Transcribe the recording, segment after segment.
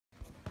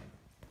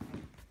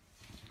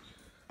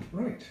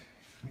Right,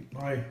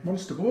 my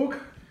MonsterBorg,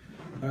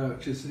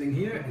 which is sitting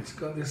here. It's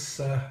got this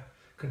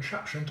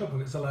contraption on top of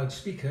it. It's a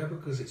loudspeaker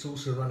because it's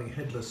also running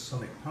headless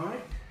Sonic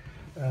Pi.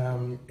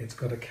 It's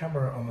got a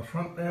camera on the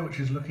front there which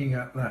is looking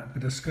at that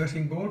bit of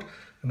skirting board,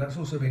 and that's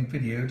also been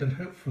videoed, and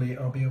hopefully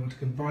I'll be able to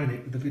combine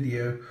it with the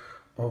video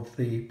of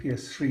the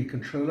PS3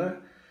 controller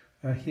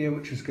here,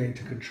 which is going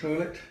to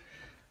control it,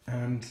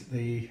 and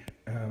the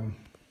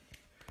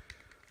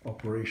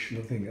operation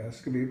of the thing.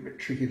 It's going to be a bit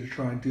tricky to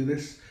try and do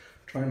this.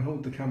 Try and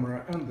hold the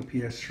camera and the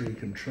PS3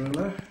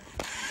 controller,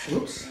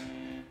 whoops,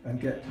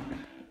 and get,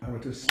 I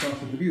would have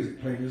started the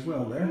music playing as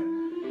well there.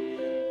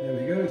 There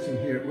we go, so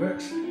here it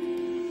works.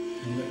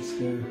 And let's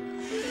go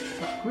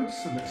backwards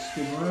and let's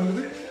spin around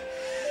a bit.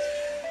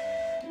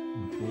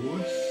 And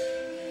forwards.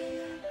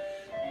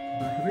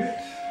 Back a bit.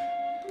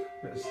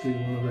 Let's do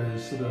one of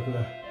those sort of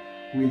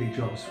wheelie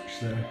jobs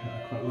which I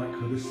quite like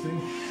with this thing.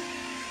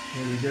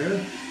 There we go.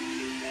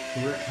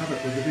 We'll have it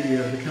with the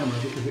video of the camera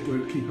because it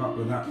won't keep up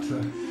with that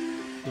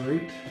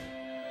rate.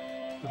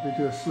 If we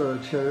do a slower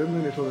tone,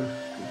 then it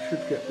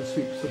should get the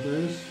sweeps of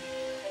those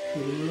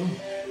really well.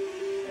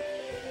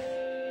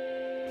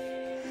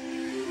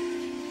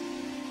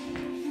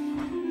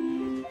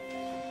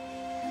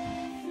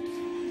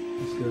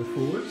 Let's go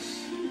forwards,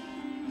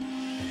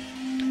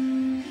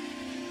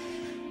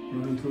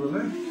 round to the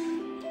left,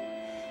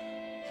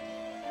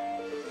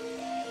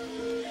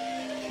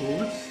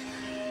 forwards,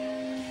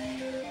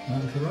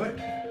 round to the right,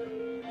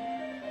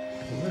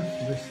 to the left,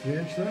 this to the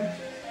edge there.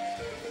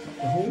 Up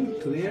the hole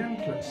to the end.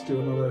 Let's do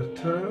another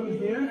turn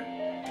here.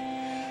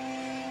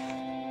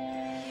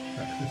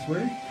 Back this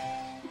way.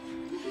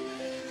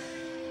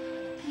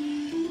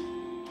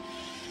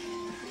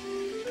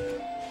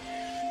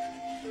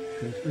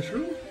 Go to this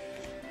room.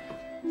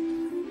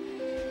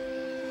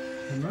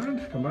 Come round,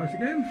 come out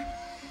again.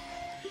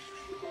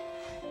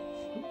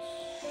 Oops.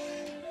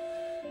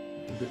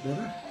 A bit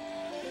better.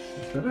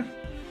 That's better.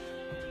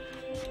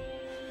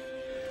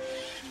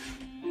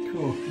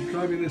 Cool.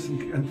 Driving this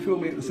and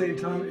filming at the same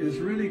time is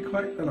really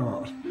quite an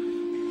art.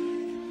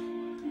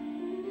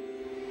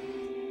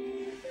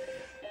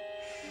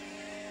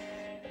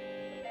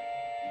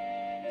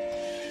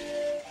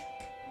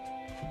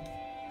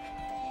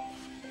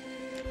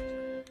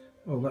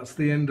 Well, that's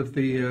the end of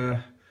the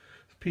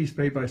piece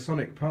made by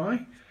Sonic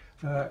Pi.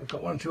 We've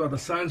got one or two other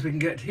sounds we can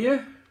get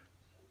here.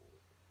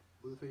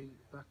 Moving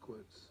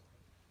backwards.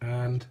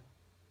 And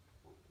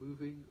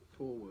moving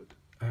forward.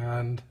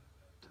 And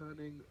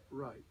turning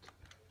right.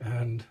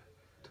 And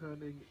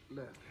turning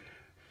left.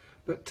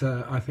 But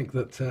I think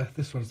that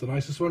this one's the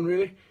nicest one,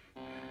 really.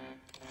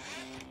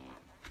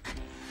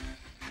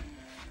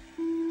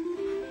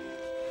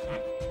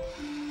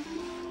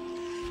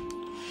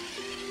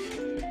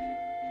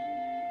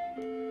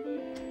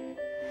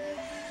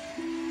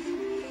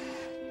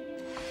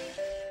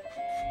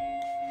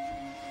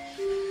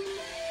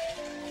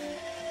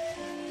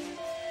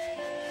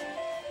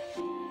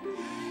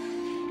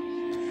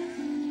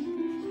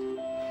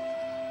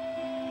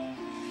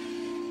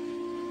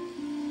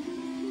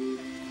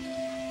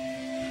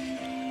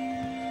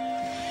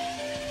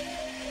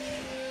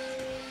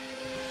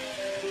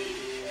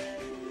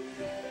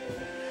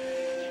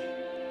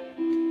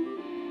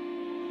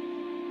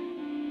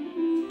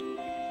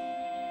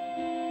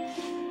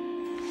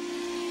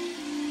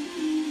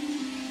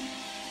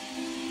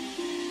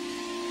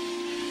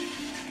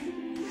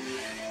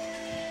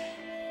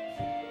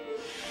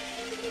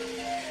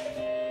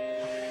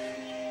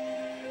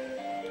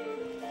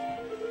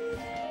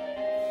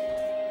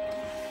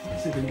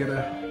 Let's see if we can get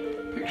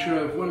a picture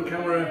of one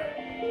camera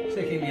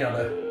taking the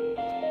other.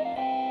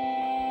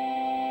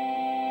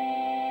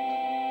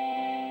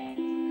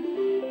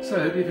 So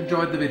I hope you've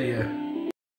enjoyed the video.